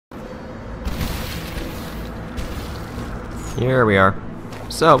Here we are.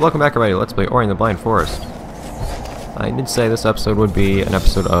 So, welcome back everybody, let's play Ori and the Blind Forest. I did say this episode would be an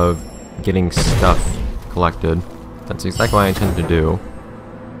episode of getting stuff collected. That's exactly what I intend to do.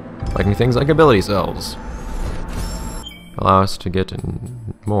 Collecting things like ability cells. Allow us to get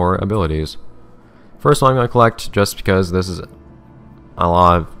more abilities. First one I'm going to collect, just because this is a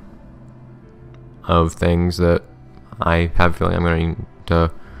lot of things that I have a feeling I'm going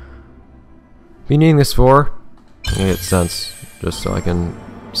to be needing this for. I need it sense, just so I can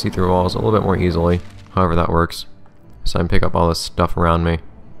see through walls a little bit more easily, however that works. So I can pick up all this stuff around me.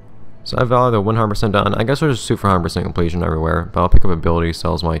 So I've either 100% done. I guess there's super 100% completion everywhere, but I'll pick up ability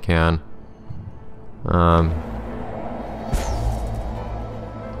cells when I can.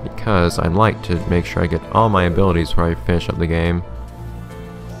 Because I'd like to make sure I get all my abilities before I finish up the game.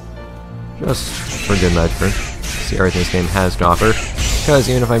 Just for good measure. See everything this game has to offer. Because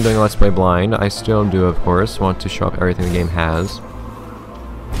even if I'm doing Let's Play Blind, I still do, of course, want to show up everything the game has.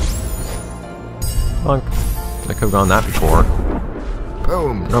 Bonk. I could have gone that before.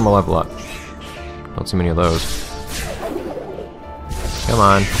 Boom! Normal level up. Don't see many of those. Come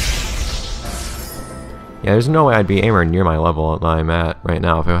on. Yeah, there's no way I'd be anywhere near my level that I'm at right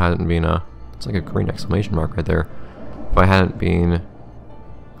now if it hadn't been a... It's like a green exclamation mark right there. If I hadn't been...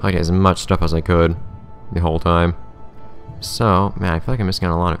 like as much stuff as I could the whole time. So, man, I feel like I'm missing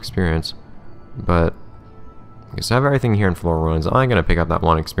out on a lot of experience. But... I guess I have everything here in Floor Ruins. I'm gonna pick up that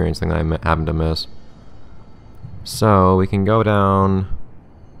one experience thing that I happened to miss. So, we can go down...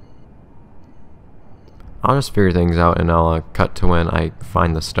 I'll just figure things out and I'll cut to when I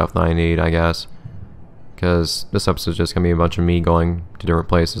find the stuff that I need, I guess. Because this episode's just going to be a bunch of me going to different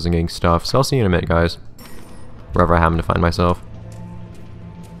places and getting stuff. So I'll see you in a minute, guys. Wherever I happen to find myself.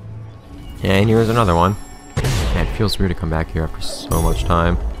 And here's another one. Man, it feels weird to come back here after so much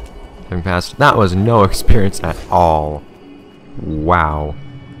time. Having passed... That was no experience at all. Wow.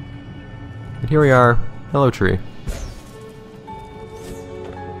 But here we are. Hello, tree.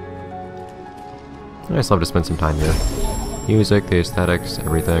 I just love to spend some time here. Music, the aesthetics,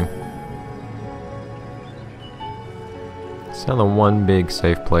 everything. It's not the one big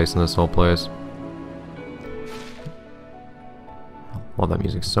safe place in this whole place. I love that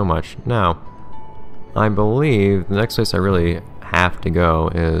music so much. Now, I believe the next place I really have to go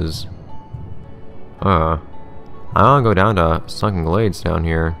is... I want to go down to Sunken Glades down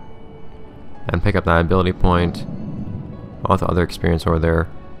here and pick up that ability point. All the other experience over there.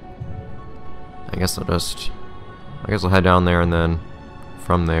 I guess I'll head down there and then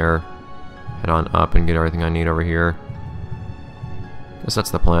from there head on up and get everything I need over here. Guess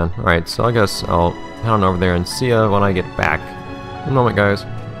that's the plan. Alright, so I guess I'll head on over there and see ya when I get back. One moment, guys.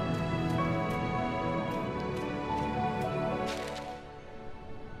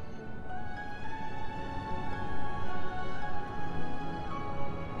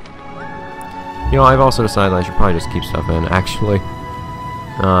 You know, I've also decided I should probably just keep stuff in, actually.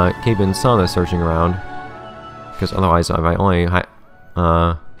 Keeping some of this searching around. Because otherwise, if I only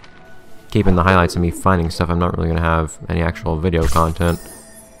keeping the highlights of me finding stuff, I'm not really going to have any actual video content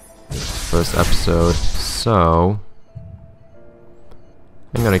for this episode. So,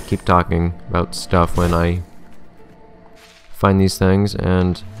 I'm going to keep talking about stuff when I find these things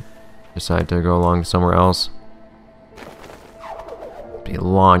and decide to go along somewhere else. It'll be a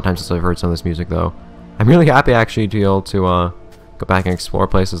long time since I've heard some of this music, though. I'm really happy, actually, to be able to go back and explore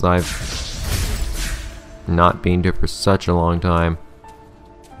places that I've not been to for such a long time.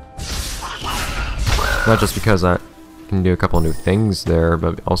 Not just because I can do a couple of new things there,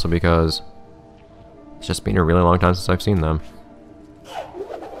 but also because it's just been a really long time since I've seen them.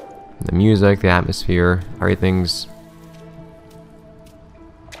 The music, the atmosphere, everything's...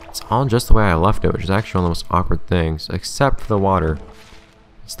 It's all just the way I left it, which is actually one of the most awkward things, except for the water.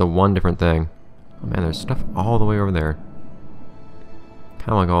 It's the one different thing. Oh man, there's stuff all the way over there. Kind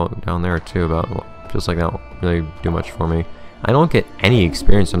of like all down there too, but feels like that won't really do much for me. I don't get any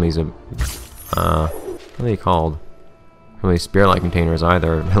experience from these, what are they called? From these spirit-like containers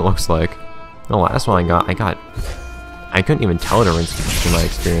either, it looks like. The last one I got, I couldn't even tell to rinse in my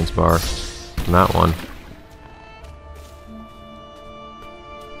experience bar from that one.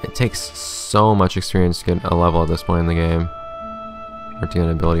 It takes so much experience to get a level at this point in the game. Or to get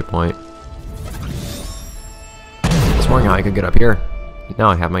an ability point. This morning I could get up here. Now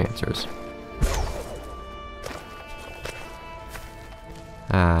I have my answers.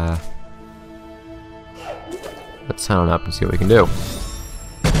 Let's head on up and see what we can do.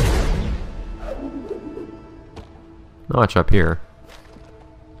 Not much up here.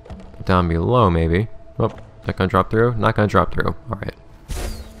 Down below, maybe. Oh, not gonna drop through? Not gonna drop through. Alright.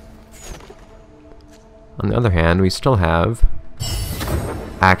 On the other hand, we still have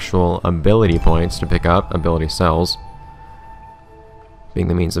actual ability points to pick up, ability cells, being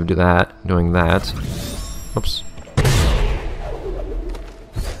the means of doing that. Oops.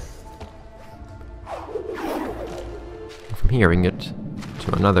 From here we can get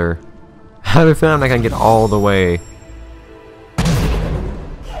to another. How do I feel I'm not gonna get all the way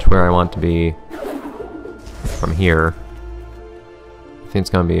to where I want to be from here? I think it's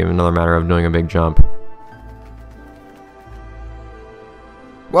gonna be another matter of doing a big jump.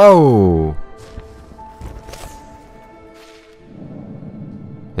 Whoa!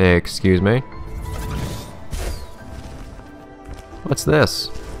 Excuse me? What's this?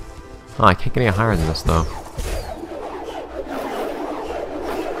 Oh, I can't get any higher than this though.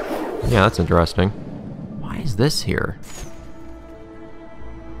 Yeah, that's interesting. Why is this here?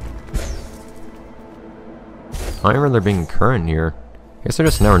 I remember there being current here. I guess I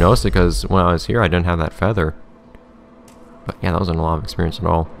just never noticed it because when I was here I didn't have that feather. But yeah, that wasn't a lot of experience at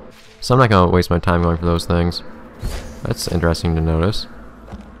all. So I'm not gonna waste my time going for those things. That's interesting to notice.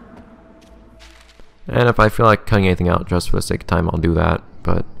 And if I feel like cutting anything out just for the sake of time, I'll do that.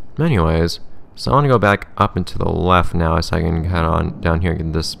 But anyways, so I want to go back up and to the left now so I can head on down here and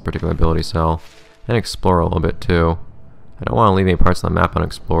get this particular ability cell. And explore a little bit too. I don't want to leave any parts of the map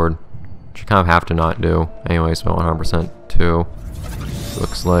unexplored, which you kind of have to not do. Anyway, so 100% too.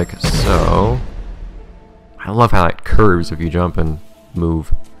 Looks like so. I love how it curves if you jump and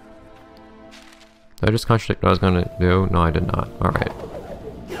move. Did I just contradict what I was going to do? No, I did not. Alright.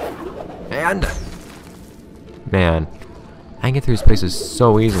 And... man, I can get through these places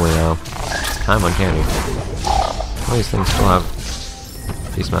so easily now. Kind of uncanny. All these things still have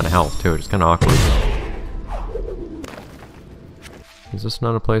a decent amount of health too, it's kind of awkward. Is this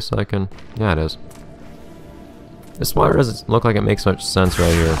not a place I can... yeah, it is. This water doesn't look like it makes much sense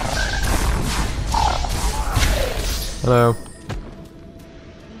right here. Hello.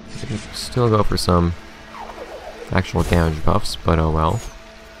 I can still go for some actual damage buffs, but oh well.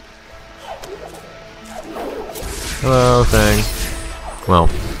 Hello, thing. Well,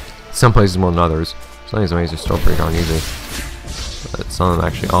 some places more than others. Some of these ways are still pretty darn easy. But some of them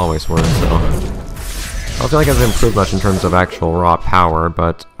actually always work, so... I don't feel like I've improved much in terms of actual raw power,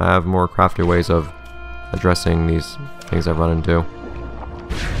 but I have more crafty ways of addressing these things I've run into.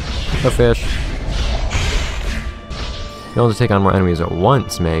 The fish. Be able to take on more enemies at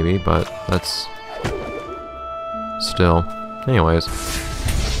once, maybe, but that's... still. Anyways.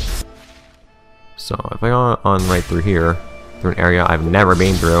 So, if I go on right through here, through an area I've never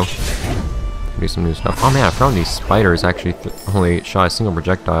been through, do some new stuff. Oh man, I found these spiders actually only shot a single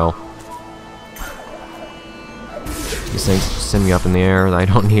projectile. These things send me up in the air that I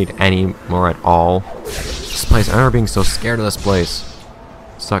don't need any more at all. This place, I remember being so scared of this place.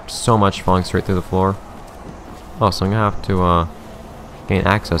 It sucked so much falling straight through the floor. Oh, so I'm gonna have to gain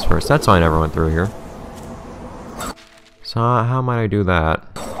access first. That's why I never went through here. So how might I do that?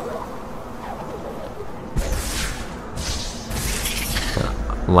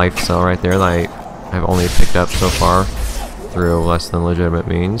 Life cell right there that I've only picked up so far through less than legitimate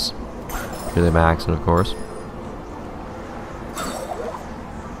means. Purely by accident, of course.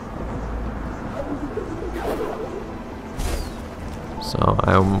 So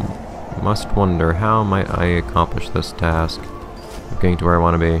I must wonder, how might I accomplish this task of getting to where I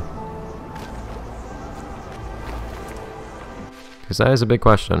want to be? Because that is a big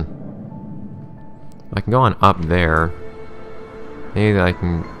question. I can go on up there. Maybe I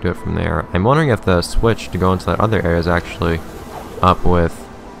can do it from there. I'm wondering if the switch to go into that other area is actually up with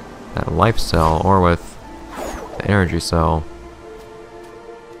that life cell or with the energy cell.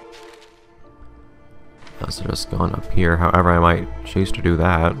 So just going up here, however I might choose to do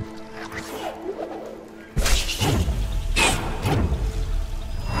that.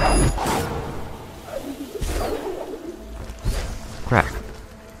 Crack.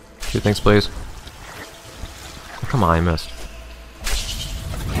 2 things, please. Oh, come on, I missed.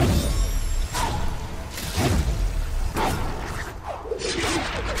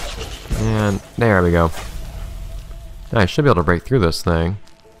 And there we go. I should be able to break through this thing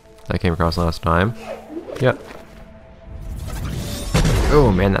that I came across last time. Yep.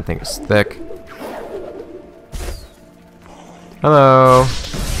 Oh man, that thing is thick. Hello.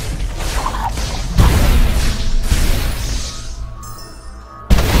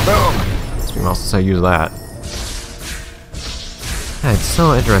 Boom. So we can also use that. Yeah, it's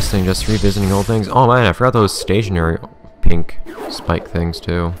so interesting just revisiting old things. Oh man, I forgot those stationary pink spike things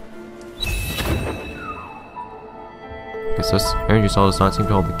too. Because this energy cell does not seem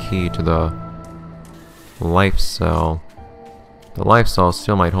to hold the key to the life cell. The life cell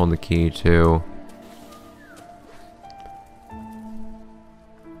still might hold the key to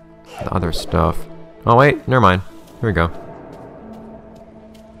the other stuff. Oh wait, never mind. Here we go.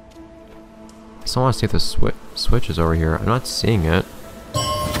 I still want to see if the switch is over here. I'm not seeing it.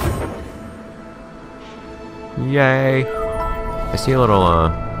 Yay! I see a little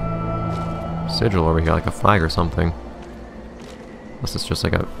sigil over here, like a flag or something. Unless it's just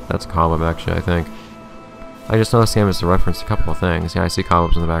like a... that's a cobweb actually, I think. I just noticed the game is a reference to a couple of things. Yeah, I see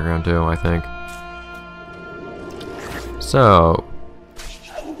cobwebs in the background too, I think. So,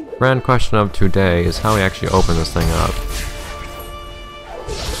 grand question of today is how we actually open this thing up.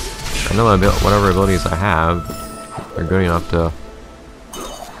 I know whatever abilities I have are good enough to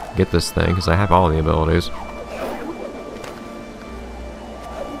get this thing, because I have all the abilities.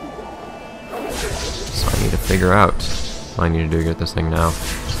 So I need to figure out what I need to do to get this thing now.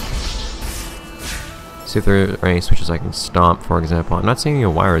 See if there are any switches I can stomp, for example. I'm not seeing any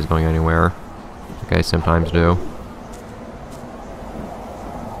wires going anywhere, like I sometimes do.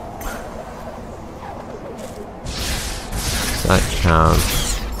 So that counts.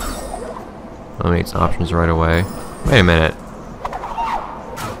 Eliminates options right away. Wait a minute.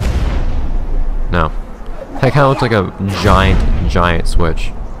 No. That kind of looks like a giant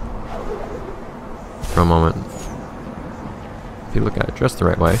switch. For a moment. If you look at it just the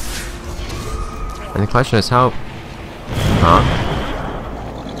right way. And the question is how... Huh?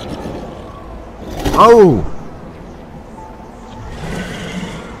 Oh!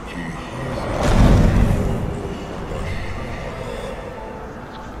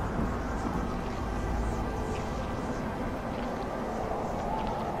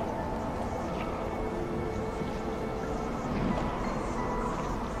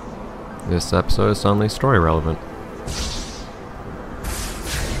 This episode is suddenly story relevant.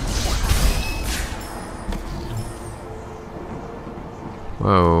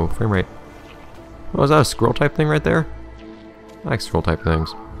 Whoa, frame rate. Oh, is that a scroll type thing right there? I like scroll type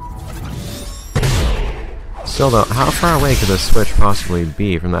things. Still though, how far away could this switch possibly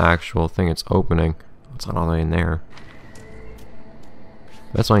be from the actual thing it's opening? It's not all the way in there.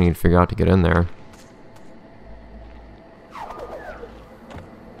 That's what I need to figure out to get in there.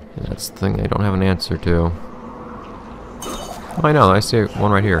 And that's the thing I don't have an answer to. Oh, I know, I see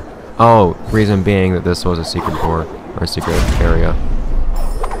one right here. Oh, reason being that this was a secret door, or a secret area.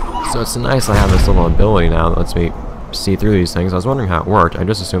 So it's nice I have this little ability now that lets me see through these things. I was wondering how it worked. I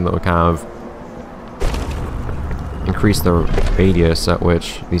just assumed that would kind of increase the radius at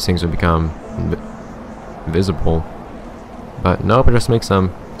which these things would become visible. But nope, it just makes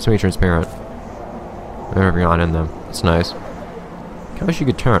them semi-transparent whenever you're not in them. It's nice. I wish you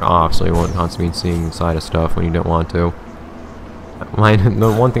could turn it off so you won't constantly be seeing inside of stuff when you don't want to.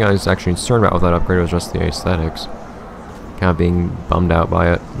 The one thing I was actually concerned about with that upgrade was just the aesthetics. Kind of being bummed out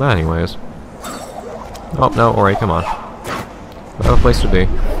by it. But anyways. Oh, no, Ori, come on. I have a place to be.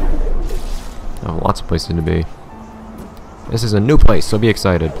 I have lots of places to be. This is a new place, so be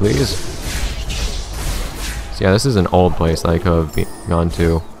excited, please. So yeah, this is an old place that I could have gone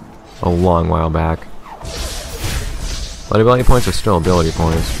to a long while back. But ability points are still ability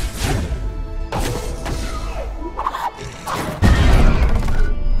points.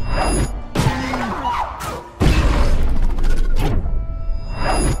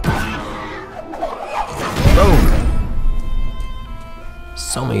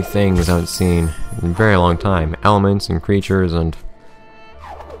 So many things I haven't seen in a very long time. Elements and creatures and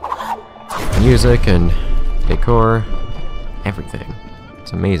music and decor. Everything.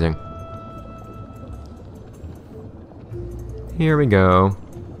 It's amazing. Here we go.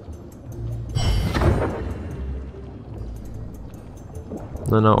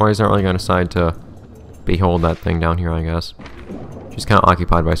 No, Ori's not really going to decide to behold that thing down here, I guess. She's kind of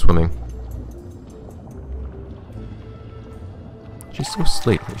occupied by swimming. She's so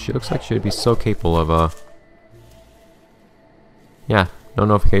sleek. She looks like she'd be so capable of, yeah, no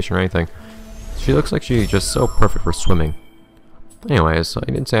notification or anything. She looks like she's just so perfect for swimming. Anyways, I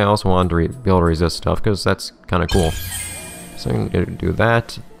didn't say I also wanted to be able to resist stuff, because that's kind of cool. So I'm going to do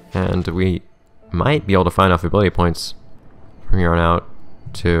that, and we might be able to find enough ability points from here on out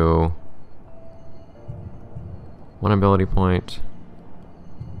to... one ability point.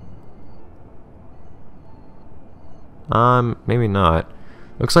 Maybe not.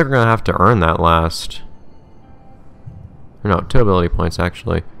 Looks like we're gonna have to earn that last... or no, 2 ability points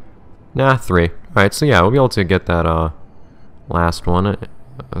actually. Nah, 3. Alright, so yeah, we'll be able to get that, last one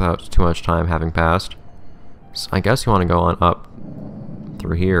without too much time having passed. So I guess you want to go on up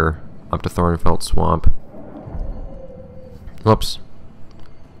through here, up to Thornfelt Swamp. Whoops.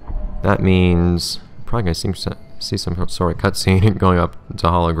 That means probably gonna see some sort of cutscene going up to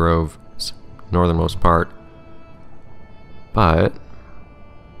Hollow Grove's northernmost part. But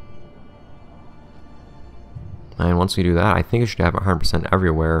And once we do that, I think it should have 100%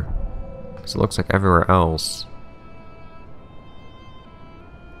 everywhere. Because it looks like everywhere else.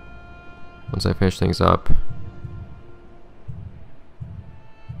 Once I finish things up.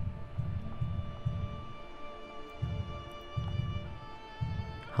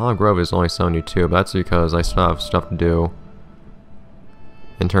 Hollow Grove is only 72, but that's because I still have stuff to do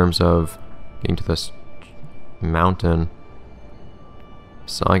in terms of getting to this mountain.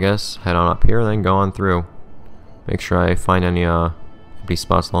 So I guess head on up here and then go on through. Make sure I find any empty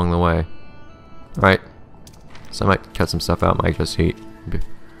spots along the way. Alright, so I might cut some stuff out, might just heat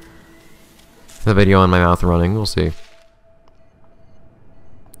the video on my mouth running, we'll see.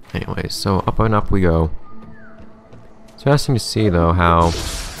 Anyway, so up and up we go. It's interesting to see though how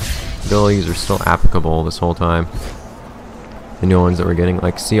abilities are still applicable this whole time. The new ones that we're getting,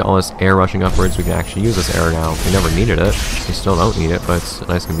 like, see all this air rushing upwards, we can actually use this air now. We never needed it, we still don't need it, but it's a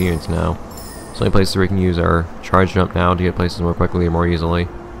nice convenience now. So many places where we can use our charge jump now to get places more quickly and more easily.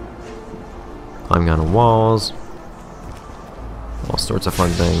 Climbing on walls. All sorts of fun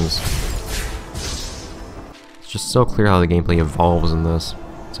things. It's just so clear how the gameplay evolves in this.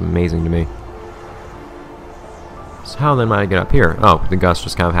 It's amazing to me. So how then might I get up here? Oh, the gust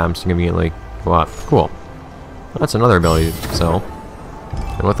just kind of happens to conveniently go up. Cool. Well, that's another ability cell.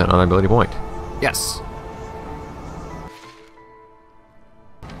 And with another ability point. Yes!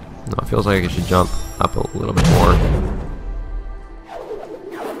 No, it feels like I should jump up a little bit more.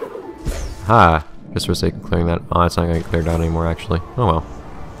 Ha! Just for the sake of clearing that. Oh, it's not going to get cleared out anymore, actually. Oh well.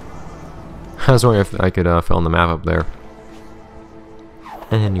 I was wondering if I could fill in the map up there.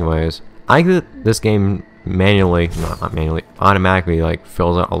 Anyways, I think that this game manually, not manually, automatically like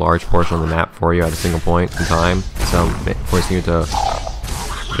fills out a large portion of the map for you at a single point in time. So forcing you to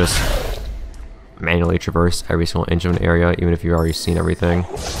just manually traverse every single inch of an area, even if you've already seen everything,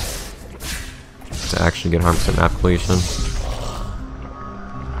 to actually get 100% map completion.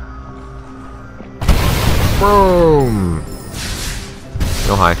 Boom!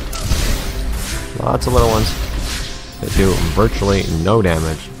 Go high. Lots of little ones that do virtually no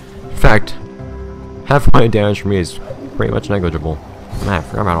damage. In fact, half my damage for me is pretty much negligible. Man, I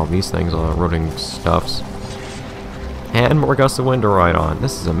forgot about all these things, all the eroding stuffs. And more gusts of wind to ride on.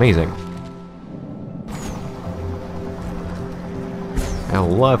 This is amazing. I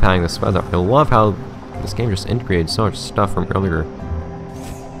love having this weather. I love how this game just integrated so much stuff from earlier.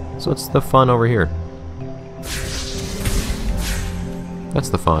 So what's the fun over here? That's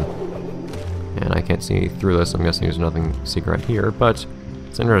the fun. And I can't see through this, I'm guessing there's nothing secret here, but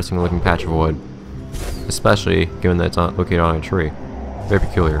it's an interesting looking patch of wood. Especially given that it's located on a tree. Very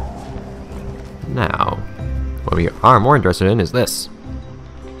peculiar. Now, what we are more interested in is this.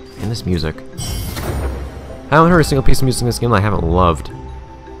 And this music. I haven't heard a single piece of music in this game that I haven't loved.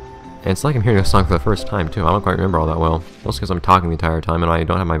 And it's like I'm hearing a song for the first time too. I don't quite remember all that well. Mostly because I'm talking the entire time and I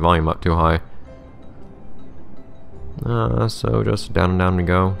don't have my volume up too high. So just down and down we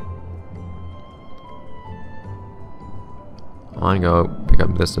go. I want to go pick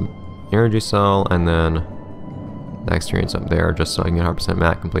up this energy cell and then the experience up there just so I can get 100%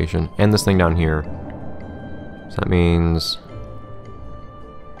 map completion. And this thing down here. So that means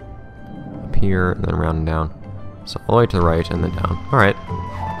up here and then around and down. So all the way to the right and then down. Alright.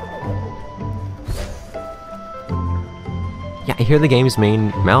 Yeah, I hear the game's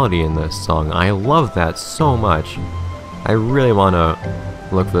main melody in this song. I love that so much. I really want to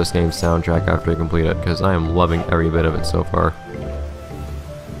look for this game's soundtrack after I complete it, because I am loving every bit of it so far.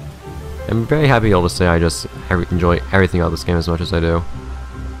 I'm very happy to be able to say I just enjoy everything about this game as much as I do.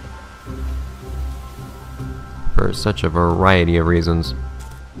 For such a variety of reasons.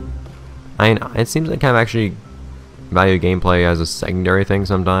 It seems like I've actually valued gameplay as a secondary thing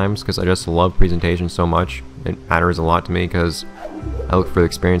sometimes, because I just love presentation so much. It matters a lot to me, because I look for the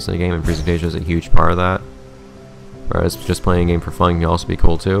experience in the game, and presentation is a huge part of that. Whereas just playing a game for fun can also be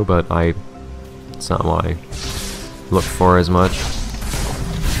cool too, but it's not what I look for as much.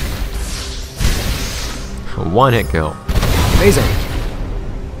 One hit kill. Amazing!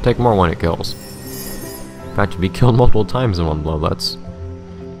 Take more one hit kills. In fact, to be killed multiple times in one blow, that's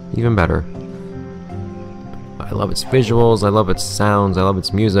even better. I love its visuals, I love its sounds, I love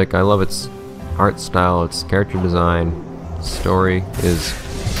its music, I love its art style, its character design. Story is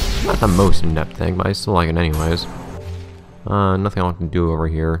not the most in-depth thing, but I still like it anyways. Nothing I want to do over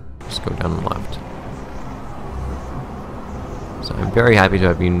here. Just go down and left. So I'm very happy to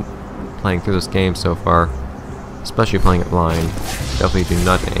have been playing through this game so far. Especially playing it blind. Definitely do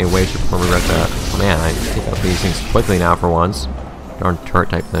not in any way, shape, or form regret that. Oh man, I pick up these things quickly now for once. Darn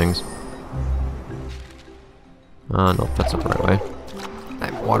turret type things. Nope, that's not the right way.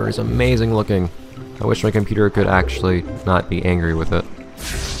 That water is amazing looking. I wish my computer could actually not be angry with it.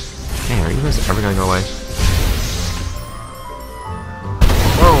 Hey, are you guys ever gonna go away?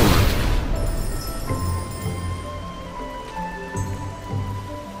 Boom!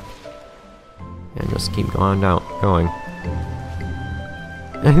 And just keep going. I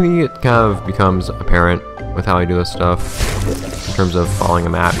think it kind of becomes apparent with how I do this stuff, in terms of following a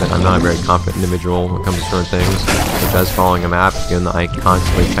map, that I'm not a very confident individual when it comes to certain things, such as following a map, given that I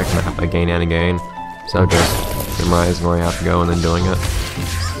constantly check the map again and again, so just memorizing where I have to go and then doing it.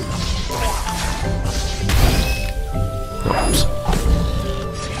 Oops.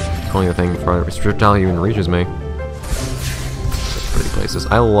 Only the thing before Restrictile even reaches me. Pretty places.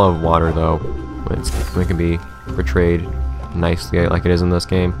 I love water though, when it can be portrayed nicely like it is in this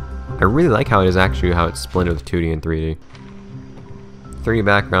game. I really like how it is actually how it's split with 2D and 3D. 3D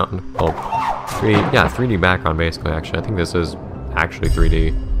background, well, 3D background basically actually. I think this is actually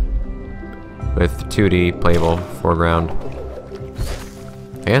 3D. With 2D playable foreground.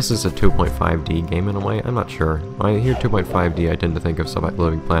 I guess it's a 2.5D game in a way, I'm not sure. When I hear 2.5D I tend to think of stuff like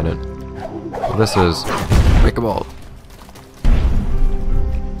Living Planet. Well, this is Breakable.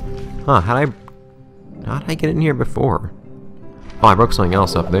 Huh, how did I get in here before? Oh, I broke something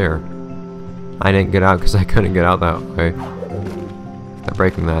else up there. I didn't get out because I couldn't get out that way. By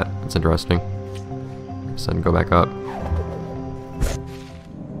breaking that, it's interesting. So then go back up.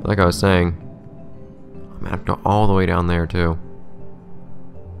 Like I was saying, I'm gonna have to go all the way down there too.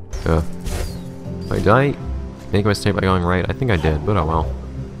 Wait, did I make a mistake by going right? I think I did, but oh well.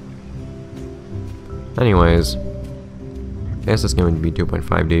 Anyways, I guess it's going to be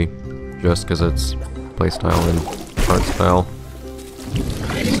 2.5D, just because it's playstyle and art style.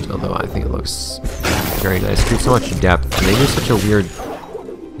 Still though, I think it looks very nice. Gives so much depth, and they do such a weird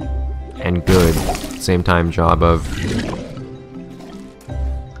and good at the same time job of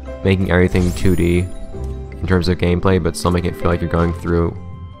making everything 2D in terms of gameplay, but still making it feel like you're going through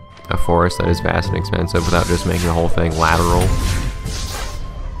a forest that is vast and expensive without just making the whole thing lateral.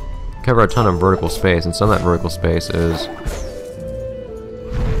 Cover a ton of vertical space, and some of that vertical space is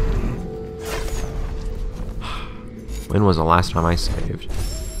when was the last time I saved?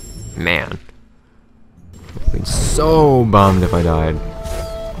 Man. I'd be so bummed if I died.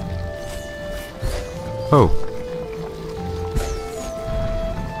 Oh.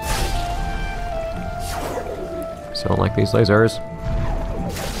 So I don't like these lasers.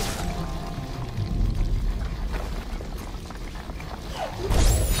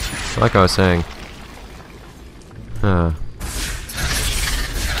 Like I was saying. I'd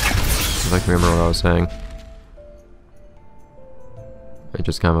like to remember what I was saying. It's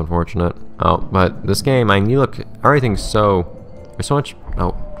just kind of unfortunate. Oh, but this game, everything's so... There's so much...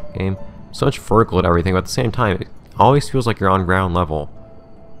 Oh, game. So much vertical at everything, but at the same time, it always feels like you're on ground level.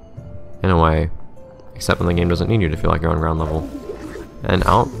 In a way. Except when the game doesn't need you to feel like you're on ground level. And I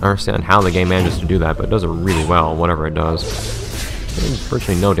don't understand how the game manages to do that, but it does it really well, whatever it does. There's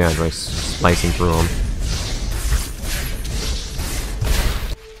virtually no damage by slicing through them.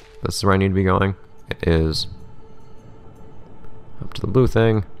 This is where I need to be going. It is. Up to the blue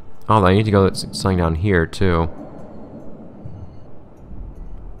thing. Oh, I need to go something down here too.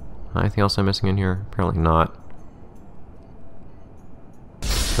 Anything else I'm missing in here? Apparently not.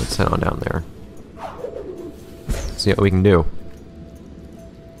 Let's head on down there. See what we can do.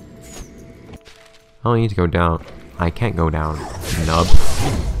 I only need to go down. I can't go down, nub.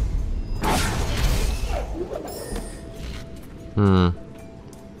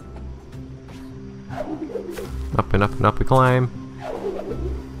 Up and up and up we climb.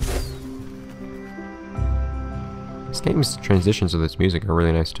 This game's transitions of this music are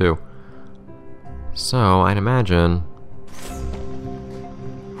really nice too. So, I'd imagine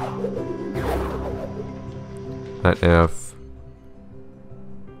that if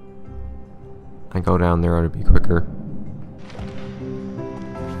I go down there, it'll be quicker.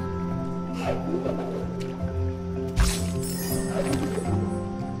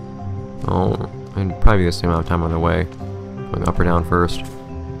 Oh, it'd probably be the same amount of time on the way. Going up or down first.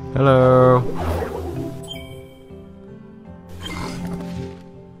 Hello!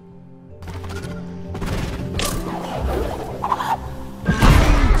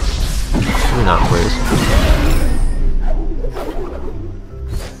 Maybe not, please.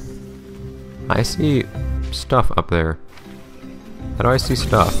 I see stuff up there. How do I see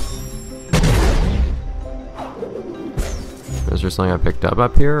stuff? Is there something I picked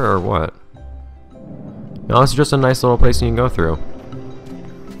up here, or what? No, it's just a nice little place you can go through.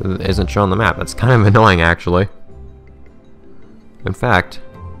 It isn't shown on the map. That's kind of annoying, actually. In fact,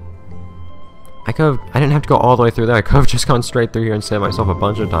 I didn't have to go all the way through there. I could have just gone straight through here and saved myself a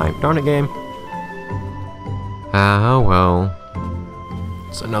bunch of time. Darn it, game. Ah, well.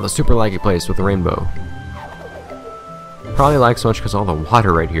 It's another super laggy place with a rainbow. Probably lag so much because all the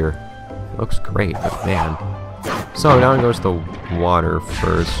water right here. It looks great, but man. So now I'm going to the water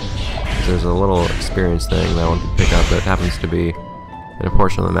first. There's a little experience thing that I want to pick up that happens to be in a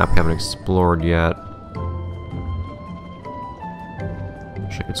portion of the map we haven't explored yet.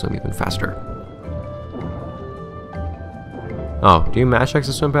 Wish I could swim even faster. Oh, do you mash X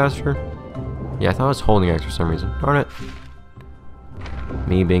to swim faster? Yeah, I thought I was holding X for some reason. Darn it.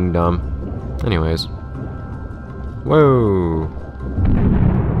 Me being dumb. Anyways. Whoa!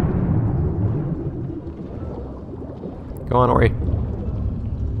 Go on, Ori.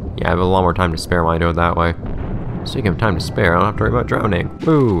 Yeah, I have a lot more time to spare when I do it that way. Speaking of time to spare, I don't have to worry about drowning.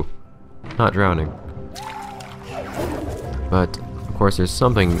 Woo! Not drowning. But, of course, there's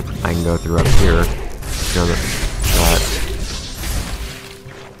something I can go through up here. Show that.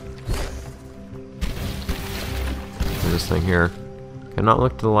 There's this thing here. Cannot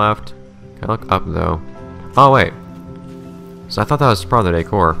look to the left. Can I look up, though? Oh, wait. So I thought that was part of the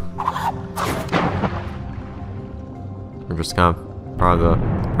decor. Or just kind of part of the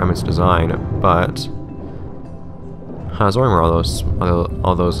premise design, but I was wondering where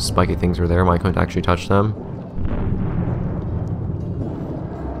all those spiky things were there. Why I couldn't actually touch them.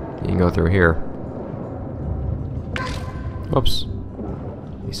 You can go through here. Whoops.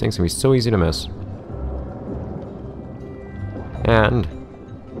 These things can be so easy to miss. And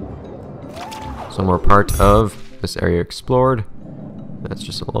some more part of this area explored. That's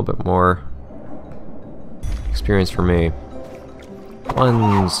just a little bit more experience for me.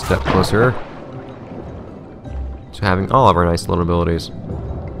 One step closer to having all of our nice little abilities.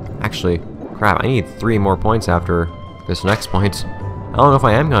 Actually, crap, I need 3 more points after this next point. I don't know if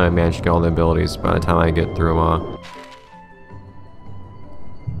I am going to manage to get all the abilities by the time I get through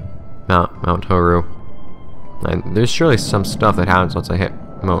Mount Horu. And there's surely some stuff that happens once I hit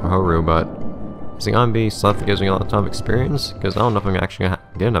Mount Horu, but is it gonna be stuff that gives me a lot of experience? Because I don't know if I'm actually gonna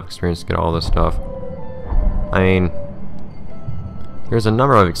get enough experience to get all this stuff. I mean, there's a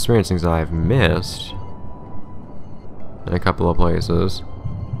number of experience things that I've missed in a couple of places.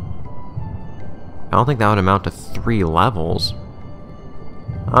 I don't think that would amount to 3 levels.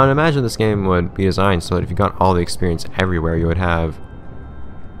 I would imagine this game would be designed so that if you got all the experience everywhere, you would have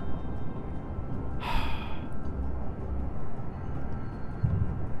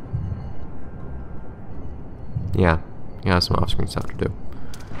yeah, some off-screen stuff to do.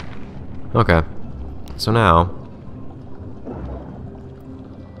 Okay, so now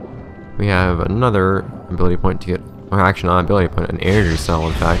we have another ability point to get, or actually not an ability point, an energy cell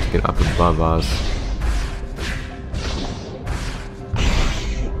in fact, to get up above us.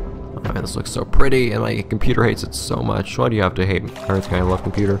 Oh man, this looks so pretty, and my computer hates it so much. Why do you have to hate everything? I love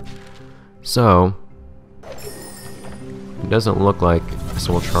computer. So it doesn't look like a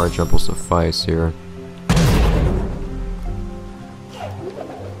single charge jump will suffice here.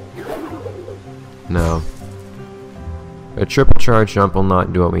 No. A triple charge jump will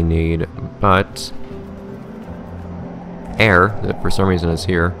not do what we need, but air, that for some reason is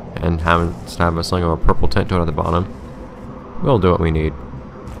here, and happens to have a something of a purple tint to it at the bottom, will do what we need.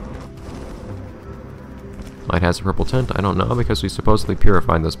 Why it has a purple tint, I don't know, because we supposedly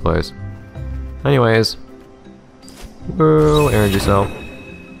purified this place. Anyways. Woo, energy cell.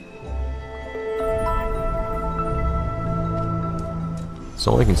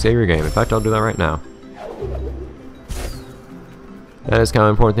 So only can save your game. In fact, I'll do that right now. That is kind of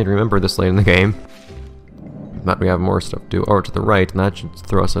an important thing to remember this late in the game. But we have more stuff to do over to the right, and that should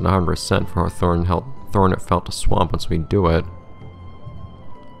throw us at 100% for our Thorn it felt a swamp once we do it.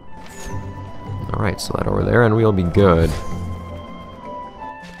 Alright, so that over there, and we'll be good.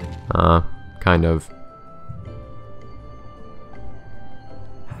 Kind of.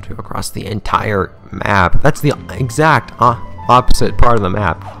 Have to go across the entire map. That's the exact opposite part of the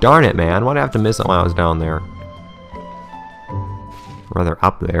map. Darn it, man. Why'd I have to miss it when I was down there? Rather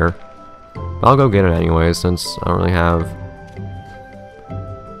up there. But I'll go get it anyway, since I don't really have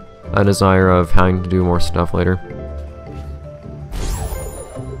a desire of having to do more stuff later.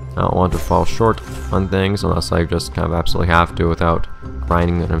 I don't want to fall short on things unless I just kind of absolutely have to without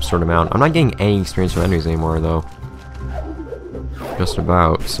grinding an absurd amount. I'm not getting any experience from enemies anymore, though. Just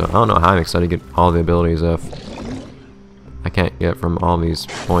about. So I don't know how I'm excited to get all the abilities if I can't get from all these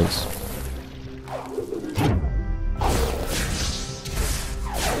points.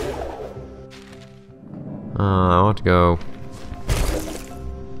 I want to go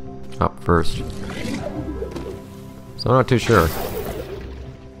up first. So I'm not too sure.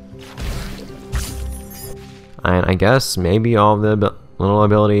 And I guess maybe all the little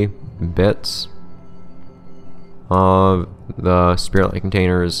ability bits of the spirit light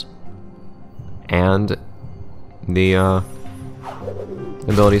containers and the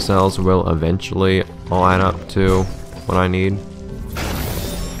ability cells will eventually all add up to what I need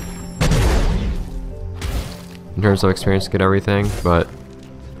in terms of experience to get everything, but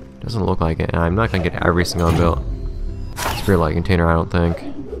it doesn't look like it, and I'm not gonna get every single spirit light container, I don't think,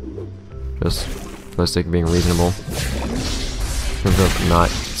 just for the sake of being reasonable in terms of not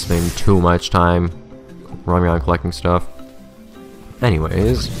spending too much time running around collecting stuff.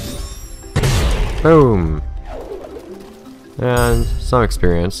 Anyways, boom! And some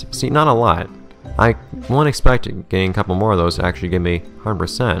experience. See, not a lot. I won't expect getting a couple more of those to actually give me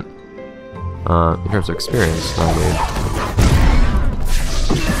 100% in terms of experience. I mean,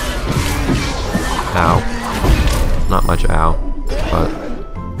 ow. Not much ow, but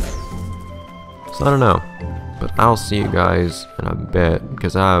so I don't know. But I'll see you guys in a bit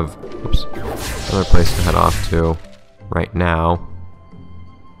because I have another place to head off to right now.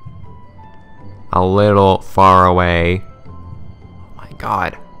 A little far away. Oh my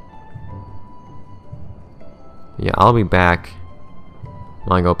god. Yeah, I'll be back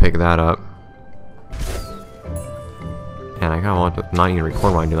when I go pick that up. And I kinda want to not even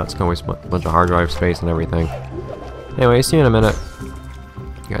record when I do that. It's gonna waste a bunch of hard drive space and everything. Anyway, see you in a minute.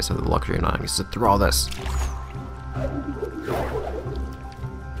 You guys have the luxury of not having to sit through all this.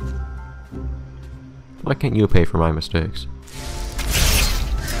 Why can't you pay for my mistakes?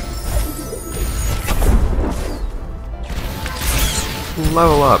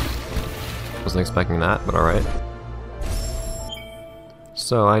 Level up! Wasn't expecting that, but alright.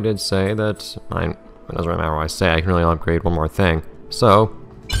 So I did say that it doesn't really matter what I say, I can really upgrade one more thing. So,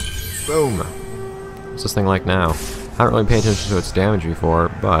 boom! What's this thing like now? I haven't really paid attention to its damage before,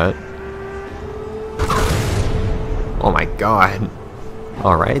 but oh my god!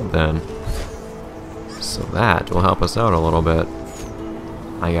 Alright then. So that will help us out a little bit,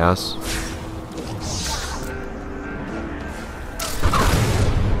 I guess.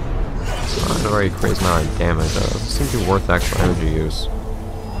 Not a very crazy amount of damage though. It doesn't seem to be worth the extra energy use.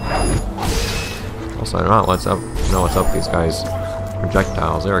 Also, I don't know what's up with these guys'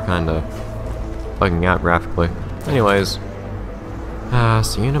 projectiles. They were kinda bugging out graphically. Anyways,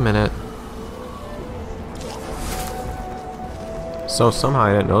 see you in a minute. So somehow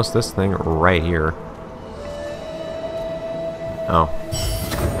I didn't notice this thing right here. Oh.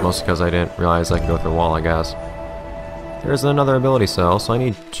 Mostly because I didn't realize I could go through the wall, I guess. There's another ability cell, so I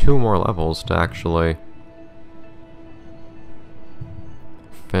need 2 more levels to actually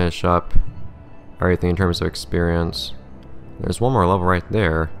finish up everything in terms of experience. There's 1 more level right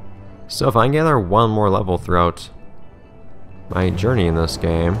there. So if I can gather 1 more level throughout my journey in this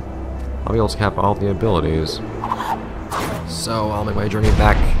game, I'll be able to cap all the abilities. So I'll make my journey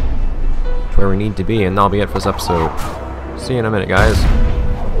back to where we need to be, and that'll be it for this episode. See you in a minute, guys.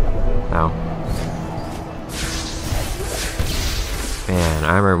 Ow. Man,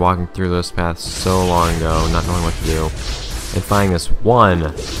 I remember walking through this path so long ago, not knowing what to do, and finding this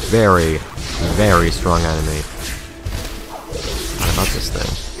one very, very strong enemy. What about this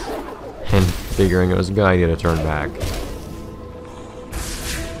thing? And figuring it was a good idea to turn back.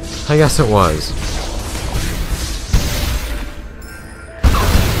 I guess it was.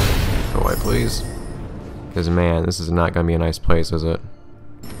 Go away, please. Because, man, this is not going to be a nice place, is it?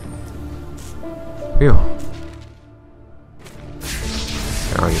 Phew.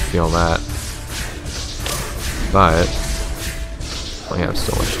 I already feel that. But I have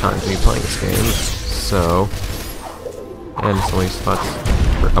so much time to be playing this game, so... And so many spots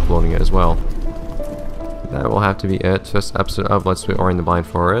for uploading it as well. That will have to be it for this episode of Let's Play Ori and the Blind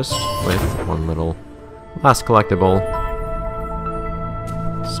Forest, with one little last collectible.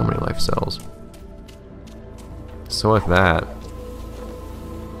 So many life cells. So with that,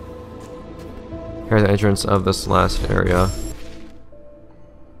 here's the entrance of this last area.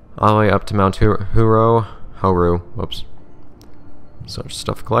 All the way up to Mount Horu. Whoops. So much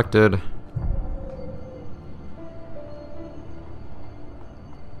stuff collected.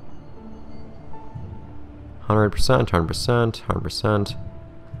 %, 100%, 100%,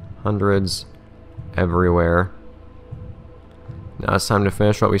 hundreds everywhere. Now it's time to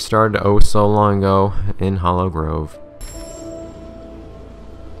finish what we started oh so long ago in Hollow Grove.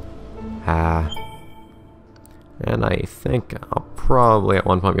 And I think I'll probably at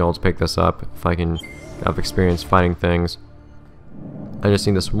one point be able to pick this up if I can have experience fighting things. I just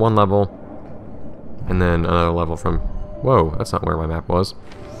need this 1 level, and then another level from... Whoa, that's not where my map was.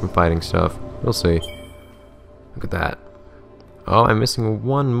 From fighting stuff. We'll see. Look at that. Oh, I'm missing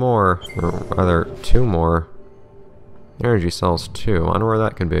 1 more, or rather 2 more energy cells too. I wonder where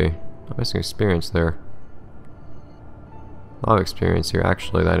that could be. I'm missing experience there. A lot of experience here,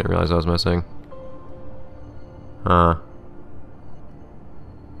 actually, that I didn't realize I was missing. Huh.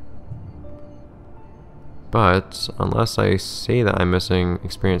 But, unless I see that I'm missing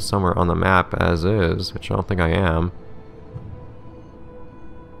experience somewhere on the map as is, which I don't think I am,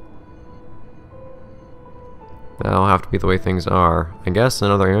 that'll have to be the way things are. I guess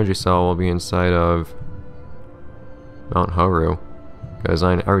another energy cell will be inside of Mount Horu. Because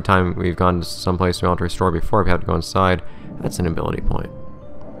every time we've gone to someplace we want to restore before, we have to go inside. That's an ability point.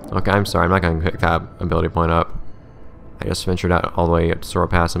 Okay, I'm sorry, I'm not going to pick that ability point up. I just ventured out all the way up to Sora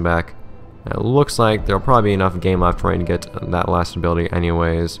Pass and back. It looks like there'll probably be enough game left for me to get that last ability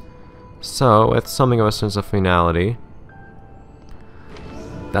anyways. So, with something of a sense of finality,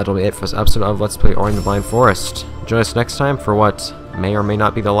 that'll be it for this episode of Let's Play Ori and the Blind Forest. Join us next time for what may or may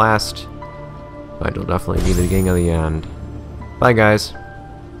not be the last, but it'll definitely be the beginning of the end. Bye, guys.